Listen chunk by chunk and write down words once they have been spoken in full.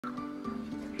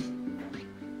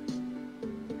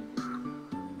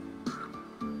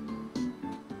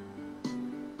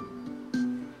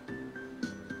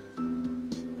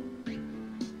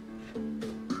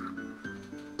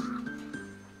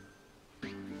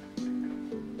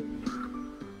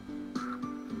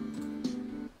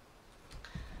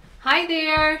Hi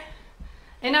there!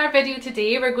 In our video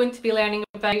today we're going to be learning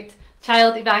about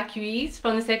child evacuees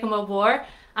from the Second World War,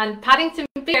 and Paddington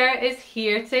Bear is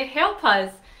here to help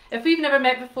us. If we've never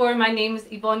met before, my name is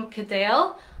Yvonne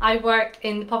Cadell. I work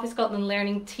in the Pop of Scotland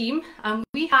Learning team, and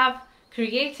we have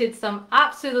created some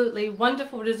absolutely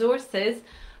wonderful resources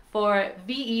for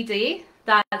VE Day,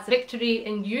 that's Victory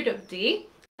in Europe Day,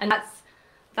 and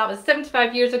that was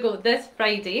 75 years ago this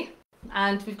Friday.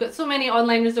 And we've got so many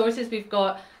online resources. We've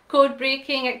got code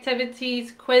breaking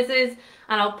activities, quizzes,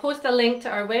 and I'll post a link to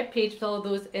our webpage with all of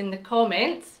those in the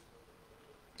comments.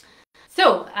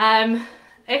 So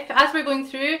as we're going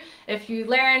through, if you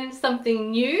learn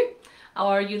something new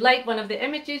or you like one of the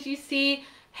images you see,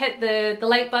 hit the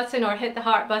like button or hit the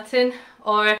heart button,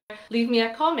 or leave me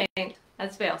a comment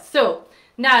as well. So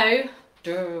now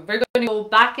we're going to go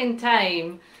back in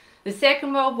time. The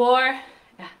Second World War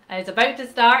is about to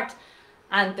start,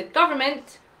 and the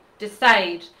government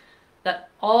decide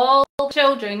that all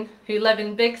children who live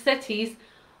in big cities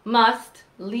must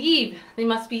leave. They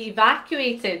must be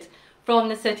evacuated from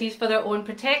the cities for their own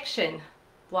protection.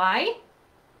 Why?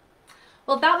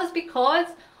 Well, that was because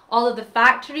all of the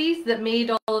factories that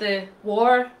made all the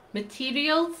war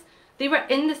materials, they were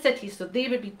in the cities, so they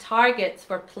would be targets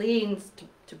for planes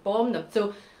to bomb them.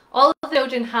 So all of the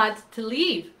children had to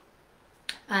leave,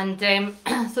 and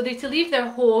so they had to leave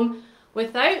their home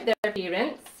without their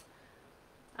parents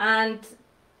and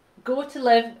go to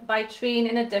live by train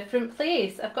in a different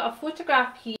place. I've got a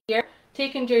photograph here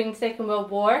taken during the Second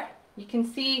World War. You can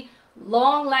see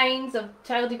long lines of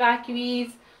child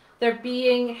evacuees. They're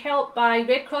being helped by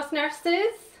Red Cross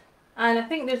nurses, and I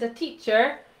think there's a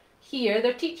teacher here.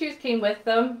 Their teachers came with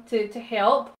them to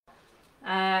help.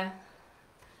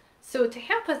 So to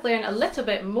help us learn a little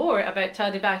bit more about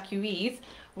child evacuees,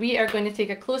 we are going to take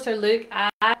a closer look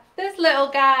at this little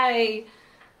guy.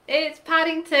 It's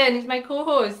Paddington, he's my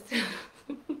co-host.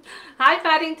 Hi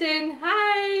Paddington,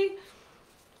 hi!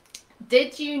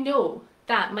 Did you know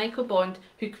that Michael Bond,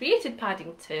 who created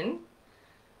Paddington,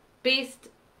 based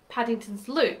Paddington's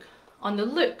look on the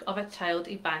look of a child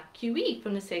evacuee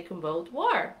from the Second World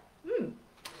War?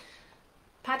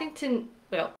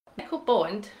 Michael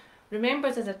Bond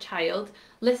remembers as a child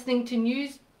listening to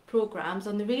news programmes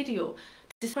on the radio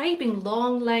describing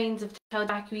long lines of child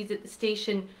evacuees at the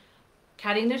station,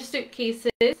 carrying their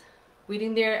suitcases,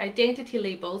 wearing their identity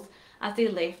labels as they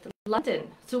left London.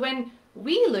 So when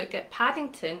we look at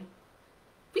Paddington,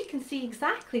 we can see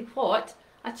exactly what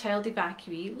a child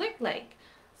evacuee looked like.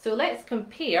 So let's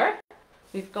compare.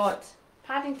 We've got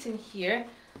Paddington here,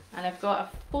 and I've got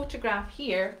a photograph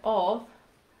here of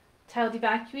child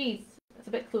evacuees. It's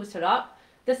a bit closer up.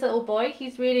 This little boy,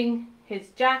 he's wearing his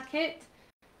jacket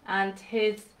and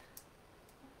his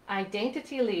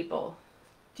identity label.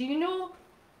 Do you know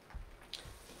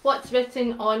what's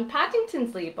written on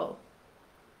Paddington's label?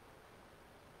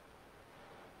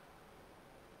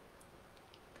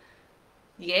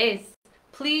 Yes,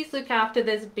 please look after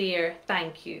this bear,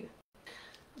 thank you.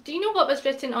 Do you know what was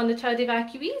written on the child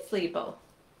evacuees label?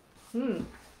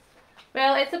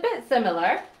 Well, it's a bit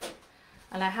similar,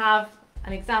 and I have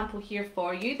an example here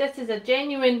for you. This is a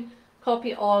genuine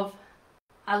copy of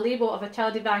a label of a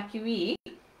child evacuee.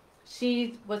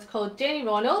 She was called Jenny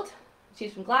Ronald.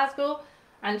 She's from Glasgow,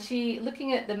 and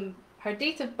looking at her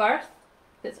date of birth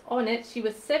that's on it, she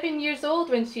was 7 years old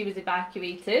when she was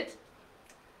evacuated,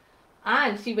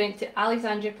 and she went to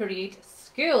Alexandria Parade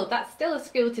School. That's still a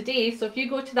school today, so if you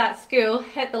go to that school,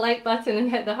 hit the like button and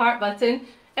hit the heart button.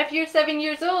 If you're 7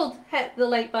 years old, hit the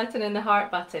like button and the heart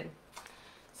button.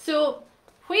 So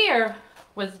where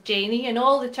was Jenny and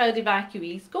all the child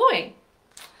evacuees going?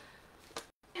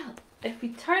 Well, if we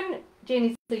turn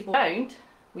Jenny's label around,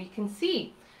 we can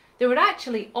see they were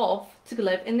actually off to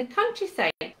live in the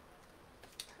countryside.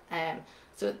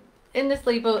 So in this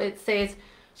label it says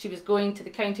she was going to the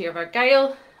county of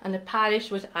Argyll, and the parish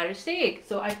was Arisaig.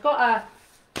 So I've got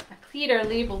a clearer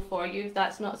label for you if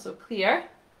that's not so clear.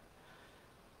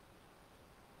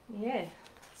 Yeah.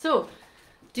 So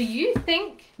do you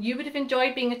think you would have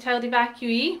enjoyed being a child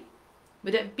evacuee?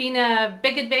 Would it have been a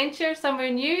big adventure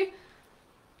somewhere new?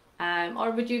 Or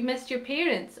would you have missed your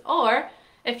parents? Or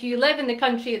if you live in the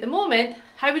country at the moment,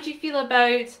 how would you feel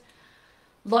about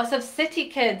lots of city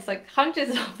kids, like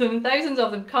hundreds of them, thousands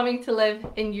of them, coming to live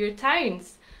in your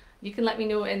towns? You can let me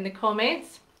know in the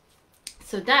comments.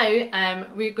 So now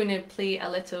we're going to play a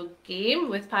little game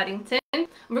with Paddington.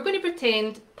 We're going to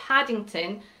pretend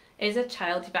Paddington is a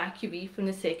child evacuee from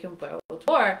the Second World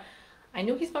War. I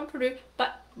know he's from Peru,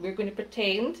 but we're going to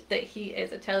pretend that he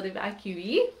is a child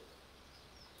evacuee.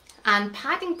 And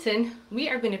Paddington, we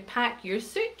are going to pack your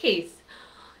suitcase.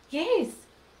 Yes,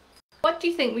 What do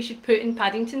you think we should put in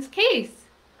Paddington's case?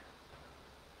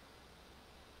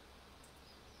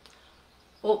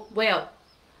 Oh, well,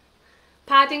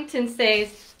 Paddington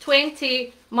says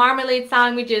 20 marmalade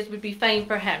sandwiches would be fine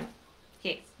for him.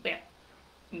 Yes, well.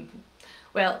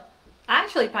 Well,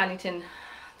 actually, Paddington,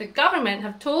 the government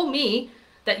have told me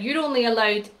that you're only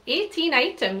allowed 18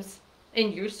 items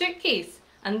in your suitcase.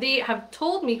 And they have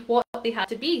told me what they had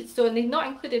to be. So they've not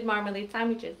included marmalade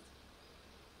sandwiches.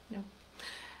 No.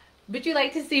 Would you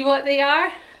like to see what they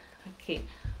are? Okay.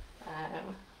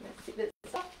 Let's see this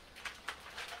up.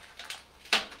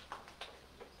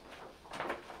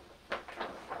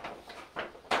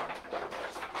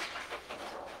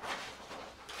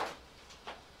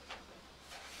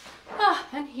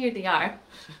 And here they are.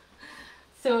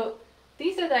 So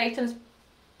these are the items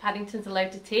Paddington's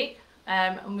allowed to take,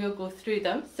 and we'll go through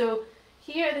them. So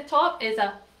here at the top is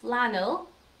a flannel.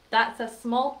 That's a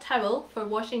small towel for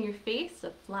washing your face,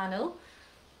 a flannel,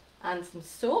 and some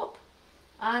soap.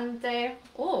 And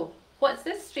oh, what's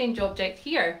this strange object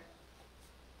here?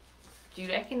 Do you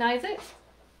recognise it?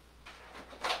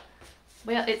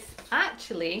 Well, it's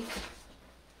actually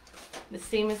the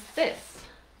same as this.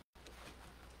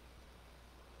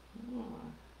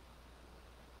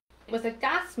 It was a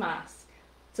gas mask.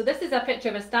 So this is a picture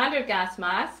of a standard gas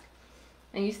mask,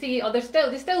 and you see, oh, they still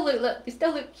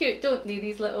look cute, don't they?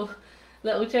 These little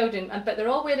children, but they're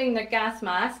all wearing their gas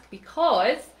mask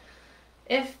because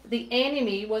if the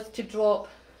enemy was to drop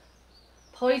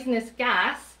poisonous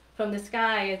gas from the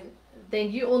sky,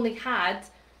 then you only had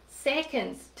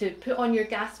seconds to put on your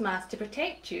gas mask to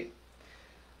protect you.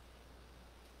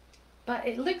 But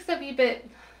it looks a wee bit,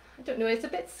 I don't know, it's a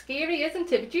bit scary,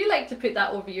 isn't it? Would you like to put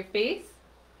that over your face?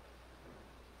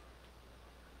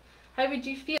 How would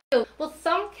you feel? Well,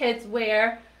 some kids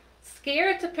were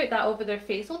scared to put that over their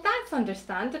face. Well, that's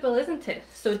understandable, isn't it?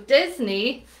 So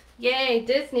Disney, yay,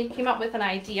 Disney came up with an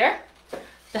idea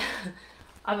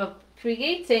of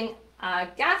creating a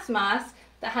gas mask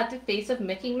that had the face of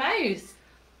Mickey Mouse.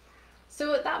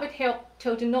 So that would help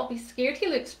children not be scared. He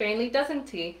looks friendly, doesn't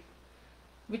he?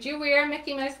 Would you wear a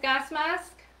Mickey Mouse gas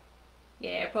mask?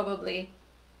 Yeah, probably.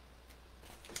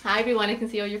 Hi everyone, I can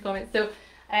see all your comments.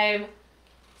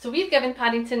 So we've given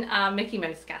Paddington a Mickey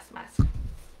Mouse gas mask.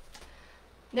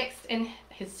 Next in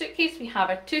his suitcase we have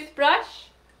a toothbrush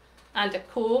and a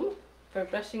comb for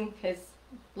brushing his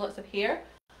lots of hair.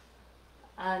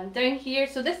 And down here,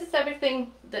 so this is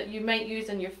everything that you might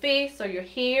use on your face or your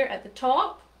hair at the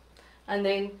top. And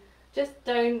then just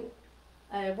down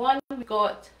one, we've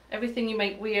got everything you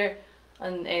might wear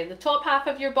on the top half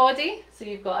of your body. So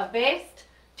you've got a vest,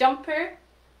 jumper,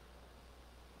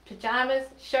 pyjamas,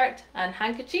 shirt and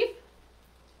handkerchief.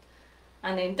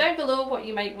 And then down below what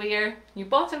you might wear, your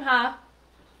bottom half,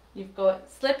 you've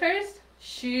got slippers,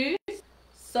 shoes,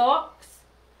 socks,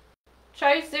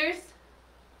 trousers,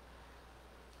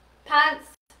 pants,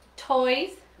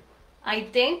 toys,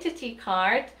 identity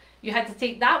card, you had to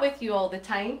take that with you all the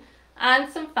time,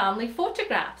 and some family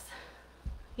photographs.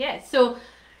 Yeah, so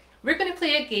we're going to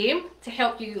play a game to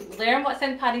help you learn what's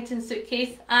in Paddington's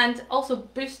suitcase and also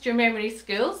boost your memory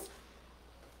skills.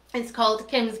 It's called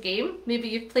Kim's Game. Maybe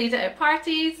you've played it at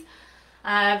parties,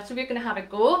 so we're going to have a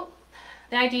go.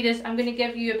 The idea is I'm going to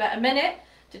give you about a minute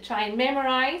to try and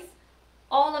memorise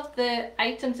all of the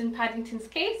items in Paddington's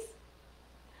case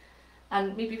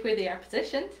and maybe where they are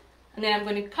positioned. And then I'm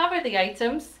going to cover the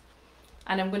items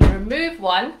and I'm going to remove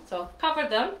one. So I'll cover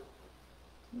them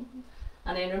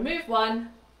and then remove one.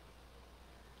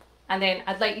 And then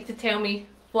I'd like you to tell me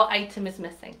what item is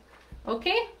missing.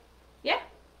 Okay? Yeah?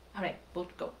 Alright, we'll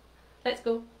go. Let's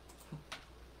go.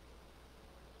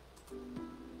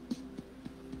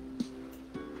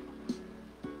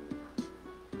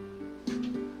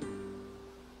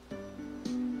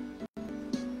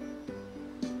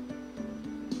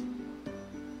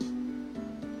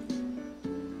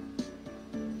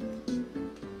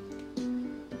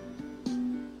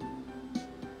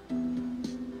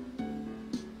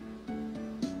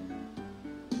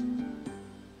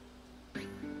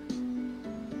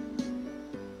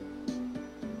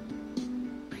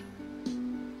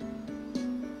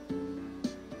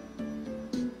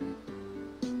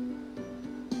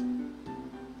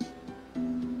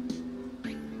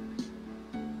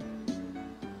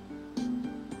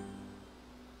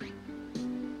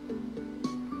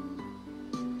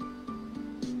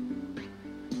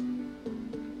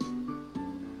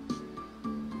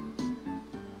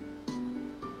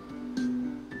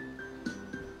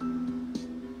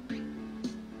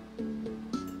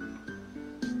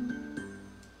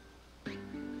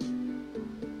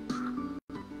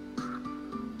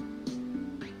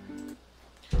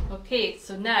 Okay,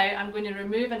 so now I'm going to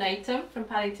remove an item from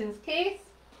Paddington's case.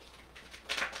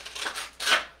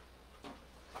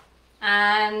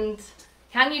 And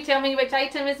can you tell me which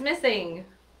item is missing?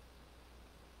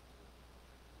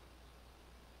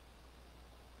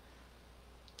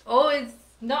 Oh, it's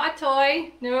not a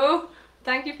toy. No.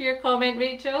 Thank you for your comment,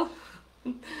 Rachel.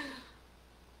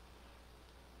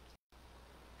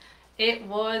 It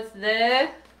was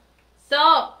the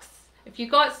socks. If you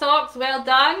got socks, well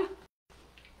done.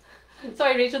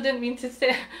 Sorry, Rachel, didn't mean to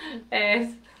say,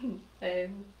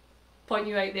 point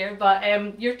you out there,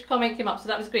 but your comment came up, so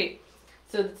that was great.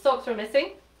 So the socks were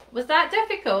missing. Was that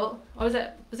difficult, or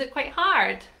was it quite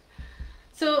hard?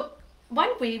 So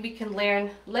one way we can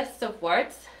learn lists of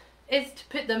words is to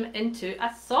put them into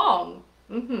a song.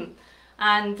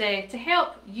 And to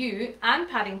help you and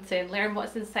Paddington learn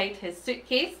what's inside his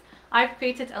suitcase, I've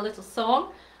created a little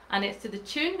song, and it's to the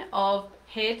tune of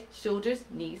head, shoulders,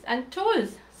 knees and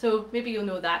toes. So maybe you'll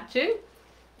know that tune,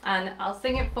 and I'll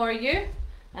sing it for you,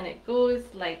 and it goes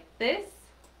like this.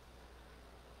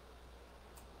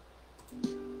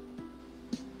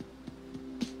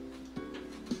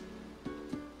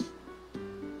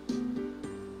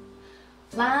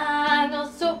 Flannel,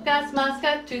 soap, gas mask,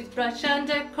 a toothbrush and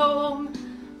a comb.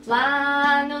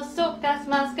 Flannel, soap, gas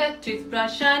mask, a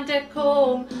toothbrush and a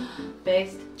comb.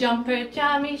 Vest, jumper,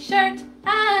 jammy shirt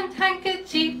and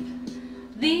handkerchief.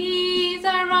 These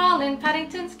are all in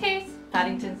Paddington's case,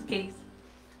 Paddington's case.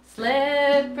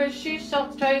 Slippers, shoes,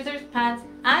 socks, trousers, pants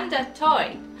and a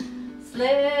toy.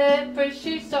 Slippers,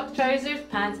 shoes, socks, trousers,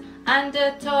 pants and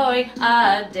a toy.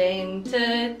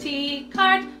 Identity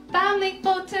card, family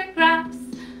photographs.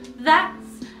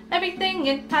 That's everything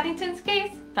in Paddington's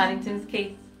case, Paddington's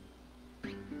case.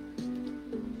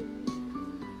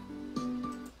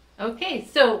 Okay,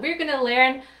 so we're going to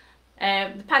learn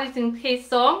the Paddington case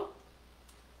song,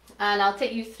 and I'll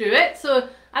take you through it. So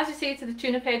as we say, to the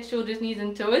tune of head, shoulders, knees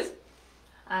and toes.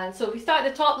 And so we start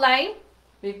at the top line.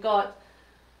 We've got,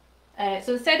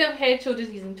 so instead of head, shoulders,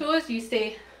 knees and toes, you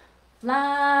say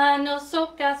flannel,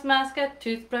 soap, gas mask, a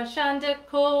toothbrush and a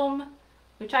comb.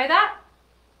 We try that?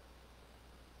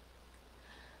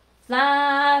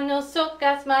 Flannel, soap,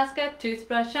 gas mask, a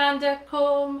toothbrush and a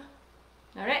comb.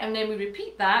 Alright, and then we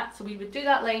repeat that, so we would do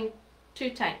that line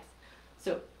 2 times.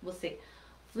 So we'll say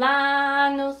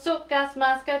flannel, soap, gas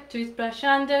mask, a toothbrush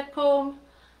and a comb.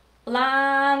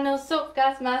 Flannel, soap,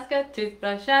 gas mask, a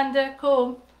toothbrush and a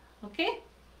comb. Okay?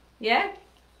 Yeah?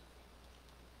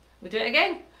 We'll do it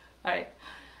again. Alright.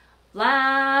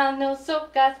 Flannel,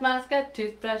 soap, gas mask, a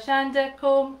toothbrush and a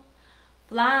comb.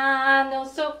 Flannel,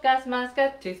 soap, gas mask,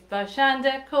 a toothbrush and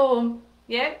a comb.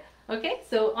 Yeah? Okay,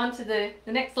 so on to the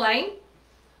next line.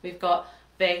 We've got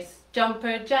vest,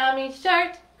 jumper, jammy,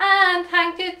 shirt and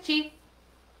handkerchief.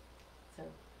 So,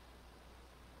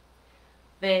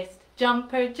 vest,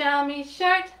 jumper, jammy,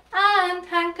 shirt and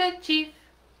handkerchief.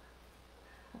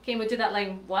 Okay, we'll do that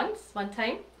line one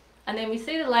time. And then we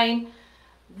say the line,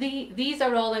 these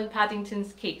are all in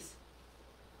Paddington's case.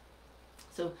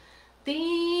 So,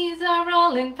 these are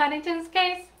all in Paddington's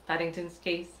case, Paddington's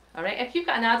case. Alright, if you've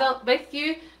got an adult with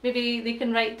you, maybe they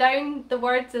can write down the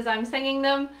words as I'm singing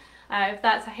them, if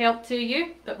that's a help to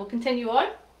you, but we'll continue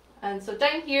on. And so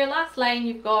down here, last line,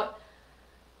 you've got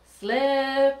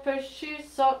slippers, shoes,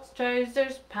 socks,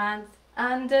 trousers, pants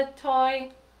and a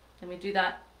toy. And we do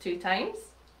that 2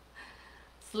 times.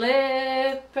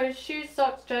 Slippers, shoes,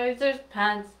 socks, trousers,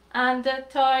 pants and a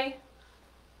toy.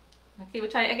 Okay, we'll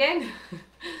try it again.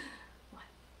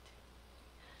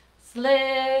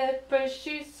 Slippers,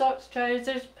 shoes, socks,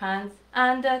 trousers, pants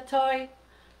and a toy.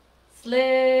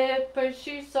 Slippers,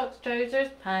 shoes, socks, trousers,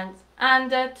 pants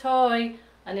and a toy.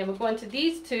 And then we'll go on to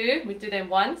these 2. We do them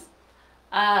once.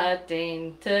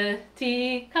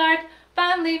 Identity card,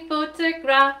 family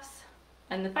photographs.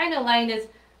 And the final line is,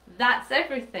 that's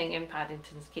everything in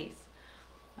Paddington's case.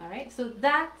 Alright, so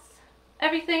that's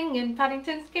everything in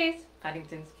Paddington's case,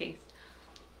 Paddington's case.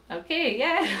 Okay,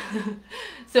 yeah.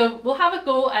 So we'll have a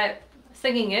go at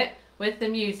singing it with the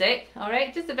music,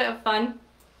 alright? Just a bit of fun,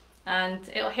 and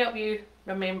it'll help you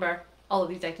remember all of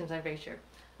these items, I'm very sure.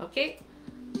 Okay?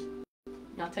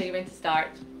 I'll tell you when to start.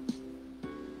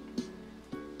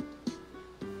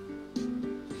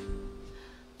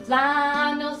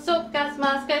 Flannel, soap, gas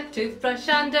mask, a toothbrush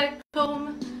and a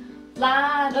comb.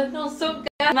 Flannel, soap,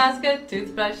 gas mask, a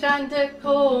toothbrush and a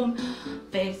comb.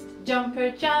 Vest,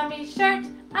 jumper, jammy, shirt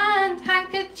and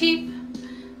handkerchief.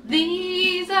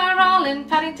 These are all in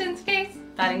Paddington's case,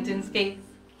 Paddington's case.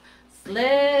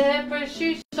 Slippers,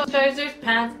 shoes, socks, trousers,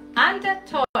 pants and a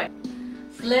toy.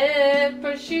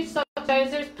 Slippers, shoes, socks,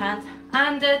 trousers, pants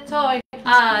and a toy.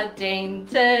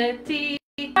 Identity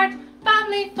card,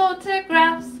 family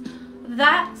photographs.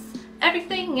 That's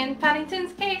everything in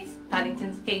Paddington's case.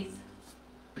 Paddington's case.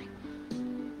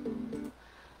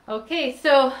 Okay,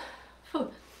 so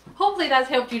hopefully that's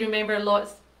helped you remember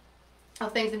lots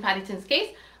of things in Paddington's case,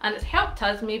 and it's helped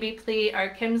us maybe play our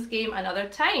Kim's game another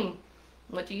time.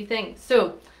 What do you think?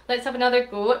 So let's have another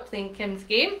go at playing Kim's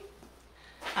game.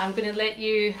 I'm going to let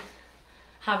you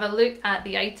have a look at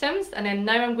the items, and then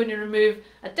now I'm going to remove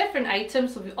a different item,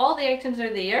 so all the items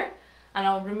are there, and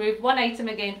I'll remove one item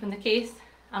again from the case,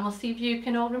 and we'll see if you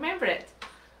can all remember it.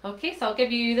 Okay, so I'll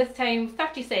give you this time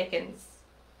 30 seconds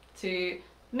to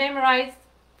memorise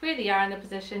where they are in the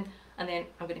position, and then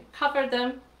I'm going to cover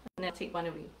them and then take one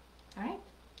away. Alright,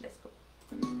 let's go.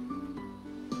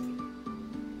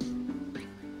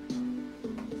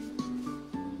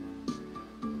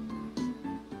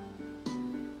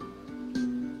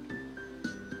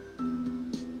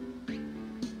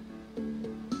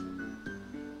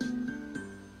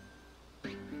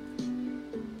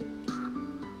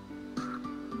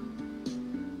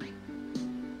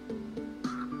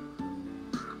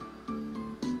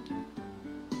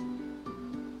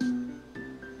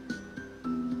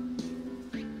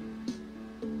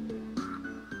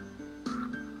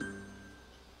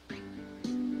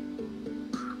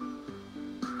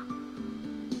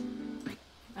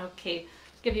 Okay,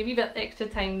 give you a wee bit extra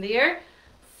time there.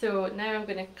 So now I'm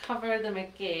going to cover them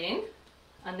again,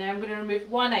 and then I'm going to remove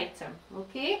one item,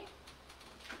 okay?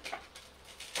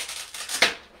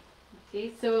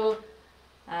 Okay, so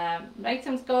the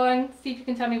item's gone. See if you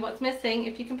can tell me what's missing.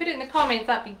 If you can put it in the comments,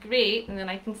 that'd be great, and then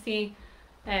I can see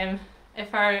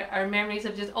if our memories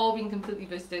have just all been completely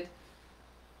boosted.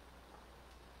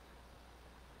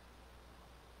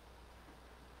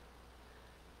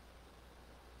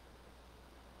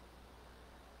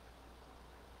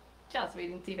 Just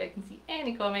waiting to see if I can see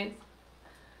any comments.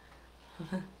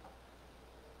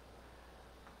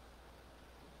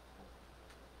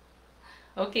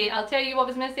 Okay, I'll tell you what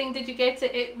was missing. Did you get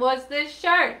it? It was the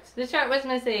shirt. The shirt was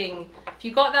missing. If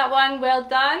you got that one, well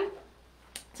done.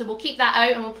 So we'll keep that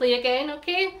out and we'll play again,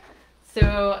 okay?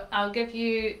 So I'll give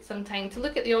you some time to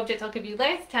look at the object. I'll give you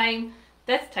less time.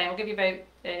 This time I'll give you about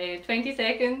 20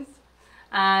 seconds.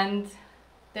 And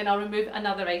then I'll remove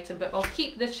another item, but I'll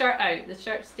keep the shirt out. The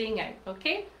shirt's staying out,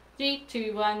 okay? 3,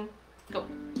 2, 1, go.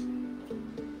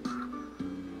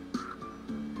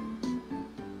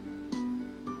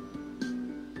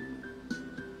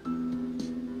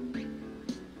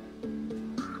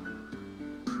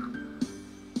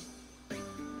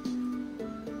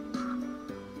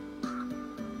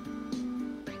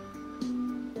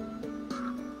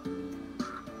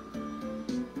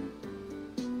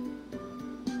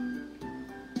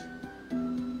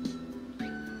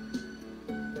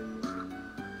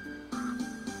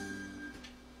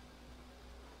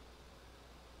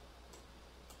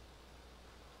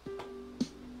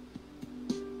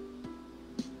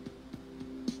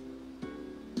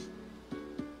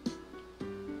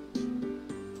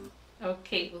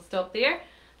 Okay, we'll stop there,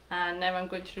 and now I'm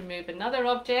going to remove another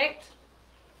object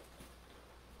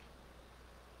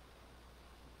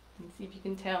and see if you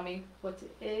can tell me what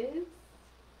it is.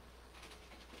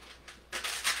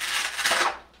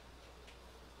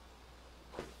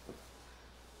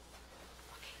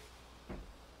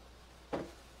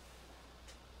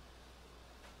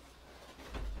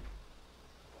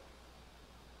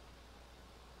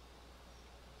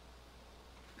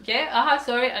 Yeah,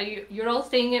 sorry, you're all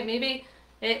saying it maybe.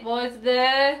 It was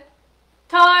the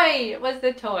toy! It was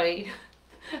the toy.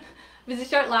 It was a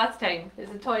shirt last time.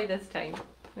 It's a toy this time.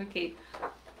 Okay.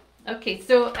 Okay,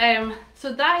 so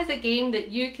so that is a game that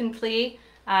you can play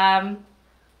at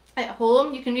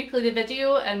home. You can replay the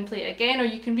video and play it again, or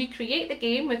you can recreate the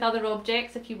game with other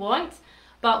objects if you want.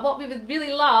 But what we would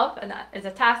really love, and that is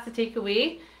a task to take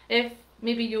away, if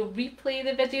maybe you'll replay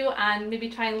the video and maybe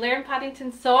try and learn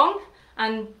Paddington's song,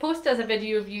 and post us a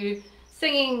video of you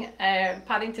singing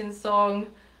Paddington's song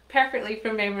perfectly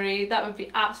from memory. That would be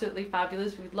absolutely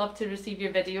fabulous. We'd love to receive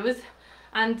your videos.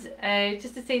 And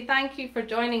just to say thank you for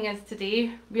joining us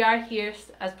today. We are here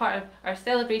as part of our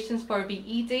celebrations for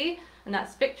VE Day, and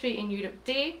that's Victory in Europe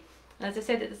Day. And as I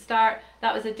said at the start,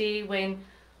 that was a day when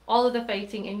all of the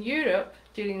fighting in Europe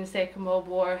during the Second World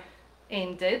War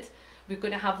ended. We're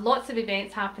going to have lots of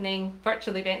events happening,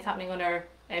 virtual events happening on our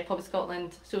Pub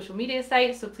Scotland social media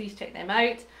site, so please check them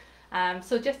out.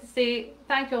 So just to say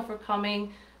thank you all for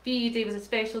coming. VE Day was a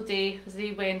special day. It was a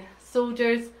day when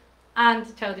soldiers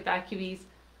and child evacuees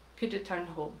could return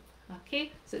home.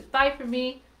 Okay, so it's bye from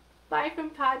me, bye from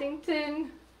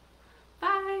Paddington,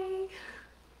 bye.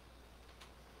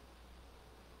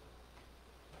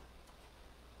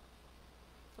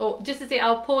 Oh, just to say,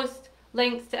 I'll post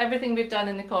links to everything we've done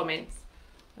in the comments.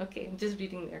 Okay, I'm just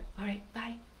reading there. Alright,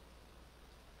 bye.